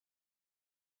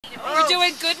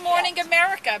doing Good Morning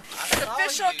America. The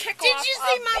official kickoff. Did you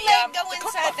see my leg go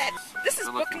inside that? This is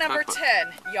book number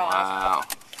 10, y'all. Wow.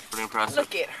 Pretty impressive.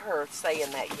 Look at her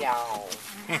saying that, y'all.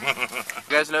 You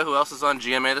guys know who else is on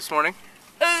GMA this morning?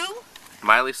 Who?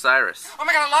 Miley Cyrus. Oh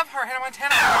my god, I love her. Hannah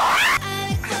Montana.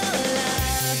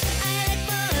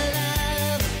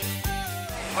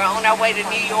 We're on our way to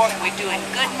New York. We're doing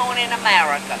Good Morning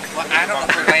America. Well, I don't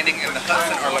know if we're landing in the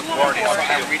Hudson or LaGuardia, so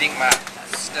I'm reading my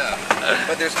stuff.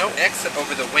 But there's no exit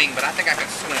over the wing, but I think I can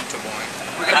swim to one.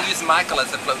 We're going to use Michael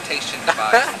as a flotation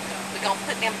device. We're going to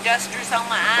put them dusters on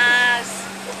my eyes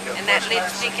and that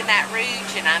lipstick and that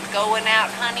rouge, and I'm going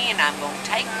out, honey, and I'm going to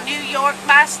take New York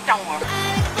by storm.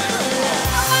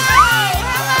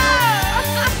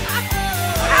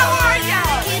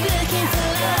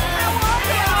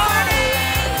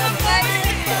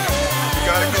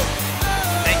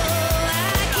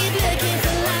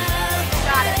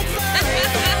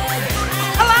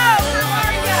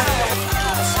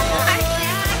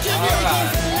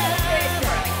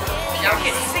 Y'all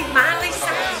get to see Miley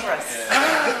Cyrus.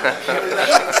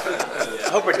 I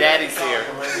hope her daddy's here.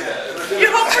 You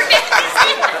hope her daddy's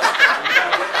here?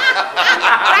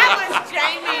 That was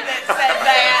Jamie that said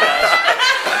that.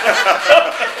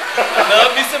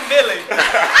 Love me some Billy.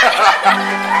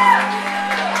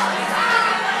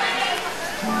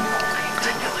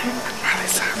 Miley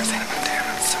Cyrus, Hannah Montana.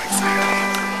 I'm so excited.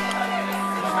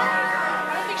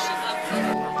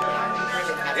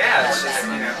 Yeah, it's just, you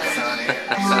know,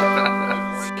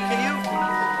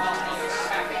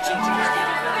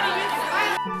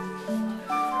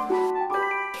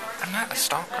 I'm not a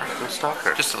stalker. You're a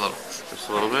stalker. Just a little. Just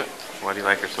a little bit? Why do you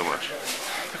like her so much?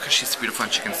 Because she's beautiful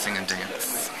and she can sing and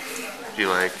dance. Do you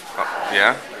like,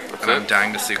 yeah? That's And I'm it?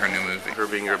 dying to see her new movie. Her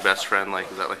being your best friend,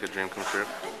 like, is that like a dream come true?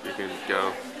 You can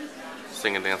go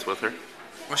sing and dance with her?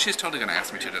 Well, she's totally going to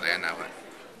ask me to today, I know it.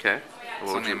 Okay.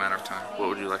 It's only a matter of time. What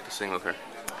would you like to sing with her?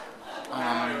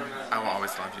 I Will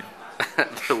Always Love You.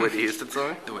 The Whitney Houston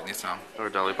song? The Whitney song. Or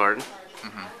Dolly Parton?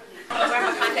 Wear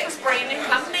my contact spray and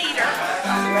come meet her.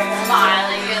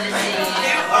 Miley, good to see you.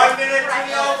 1 minute,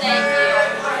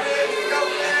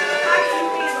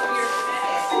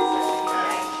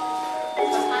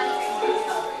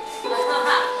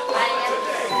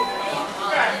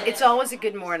 It's always a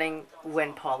good morning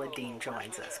when Paula Deen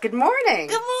joins us. Good morning.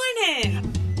 Good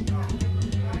morning.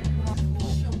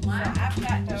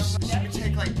 Should we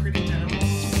take like pretty generals?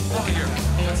 Over here.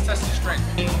 Let's test your strength.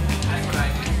 That's what I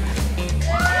do.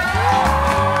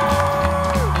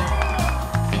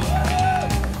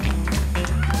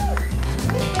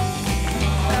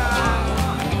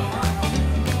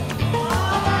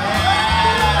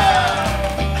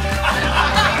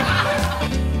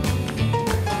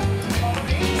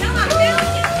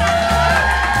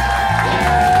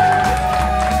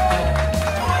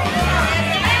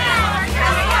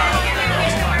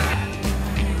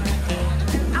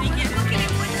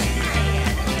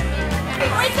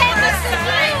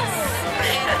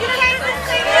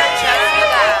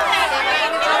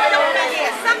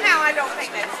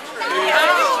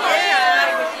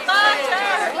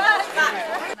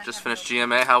 Just finished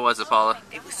GMA. How was it, Paula?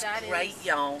 It was great,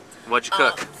 y'all. What'd you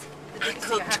cook? I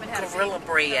cooked gorilla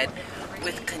bread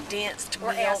with condensed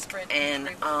milk and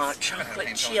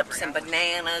chocolate chips and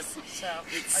bananas.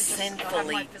 It's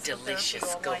sinfully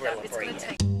delicious gorilla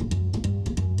bread.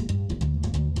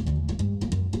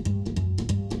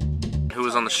 Who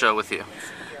was on the show with you?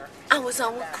 I was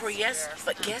on with Chris,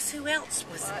 but guess who else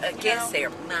was a guest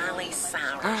there? Miley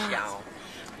Cyrus, y'all.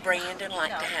 Brandon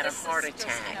liked to have a heart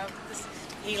attack.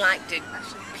 He liked to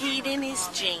pee in his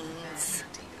jeans.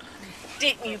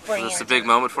 Didn't you, Brandon? Was this a big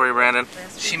moment for you, Brandon?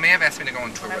 She may have asked me to go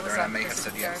on tour with her, and I may have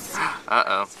said yes. Uh-oh.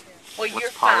 Well, What's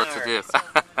you're Paula fired. to do?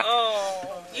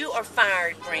 Oh, you are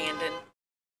fired, Brandon.